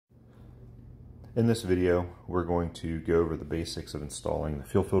In this video, we're going to go over the basics of installing the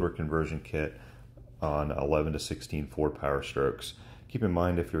fuel filter conversion kit on 11 to 16 Ford Powerstrokes. Keep in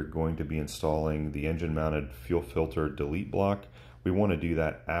mind, if you're going to be installing the engine-mounted fuel filter delete block, we want to do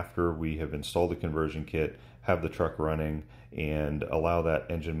that after we have installed the conversion kit, have the truck running, and allow that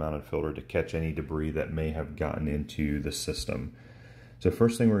engine-mounted filter to catch any debris that may have gotten into the system. So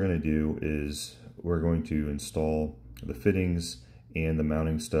first thing we're going to do is we're going to install the fittings and the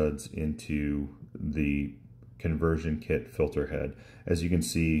mounting studs into the conversion kit filter head. As you can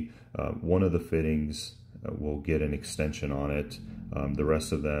see, one of the fittings will get an extension on it. The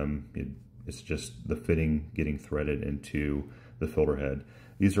rest of them, it's just the fitting getting threaded into the filter head.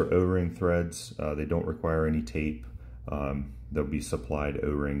 These are O-ring threads. They don't require any tape. There'll be supplied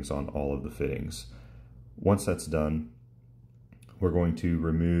O-rings on all of the fittings. Once that's done, we're going to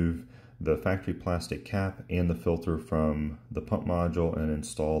remove the factory plastic cap and the filter from the pump module and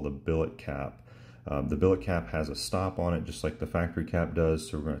install the billet cap. The billet cap has a stop on it, just like the factory cap does,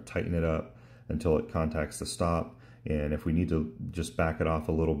 so we're going to tighten it up until it contacts the stop. And if we need to just back it off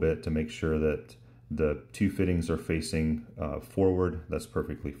a little bit to make sure that the two fittings are facing forward, that's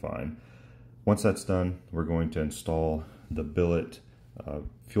perfectly fine. Once that's done, we're going to install the billet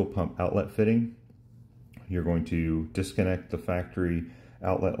fuel pump outlet fitting. You're going to disconnect the factory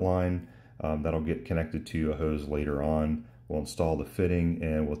outlet line. That'll get connected to a hose later on. We'll install the fitting,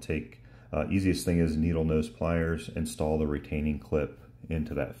 and we'll take, easiest thing is needle nose pliers, install the retaining clip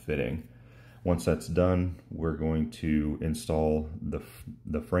into that fitting. Once that's done, we're going to install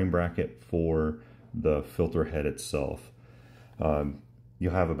the frame bracket for the filter head itself.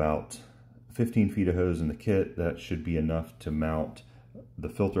 You'll have about 15 feet of hose in the kit. That should be enough to mount the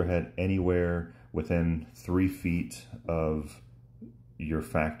filter head anywhere within 3 feet of your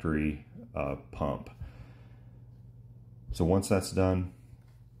factory pump. So once that's done,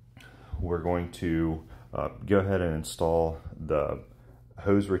 we're going to go ahead and install the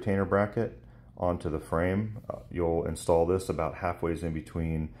hose retainer bracket onto the frame. You'll install this about halfway in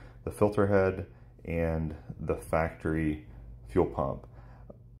between the filter head and the factory fuel pump.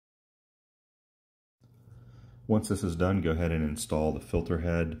 Once this is done, go ahead and install the filter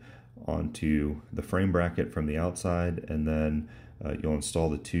head onto the frame bracket from the outside, and then you'll install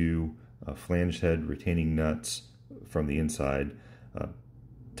the two flange head retaining nuts from the inside,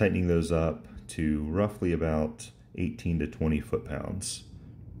 tightening those up to roughly about 18 to 20 foot-pounds.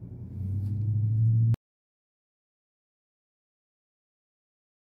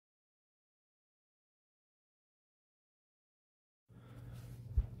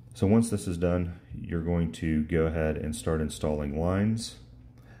 So once this is done, you're going to go ahead and start installing lines.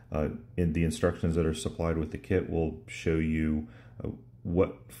 In the instructions that are supplied with the kit will show you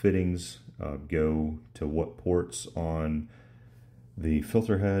what fittings go to what ports on the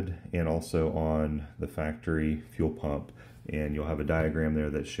filter head and also on the factory fuel pump, and you'll have a diagram there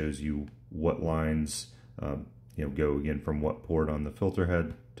that shows you what lines go again from what port on the filter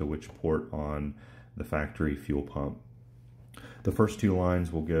head to which port on the factory fuel pump. The first two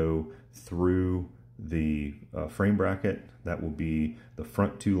lines will go through the frame bracket. That will be the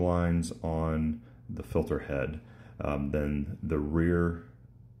front two lines on the filter head. Then the rear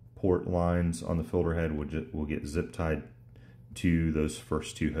port lines on the filter head will get zip tied to those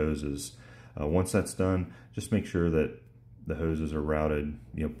first two hoses. Once that's done, just make sure that the hoses are routed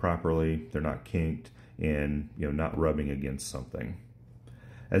properly, they're not kinked, and not rubbing against something.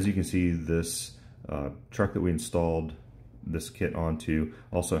 As you can see, this truck that we installed this kit onto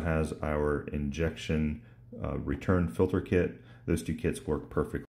also has our injection return filter kit. Those two kits work perfectly.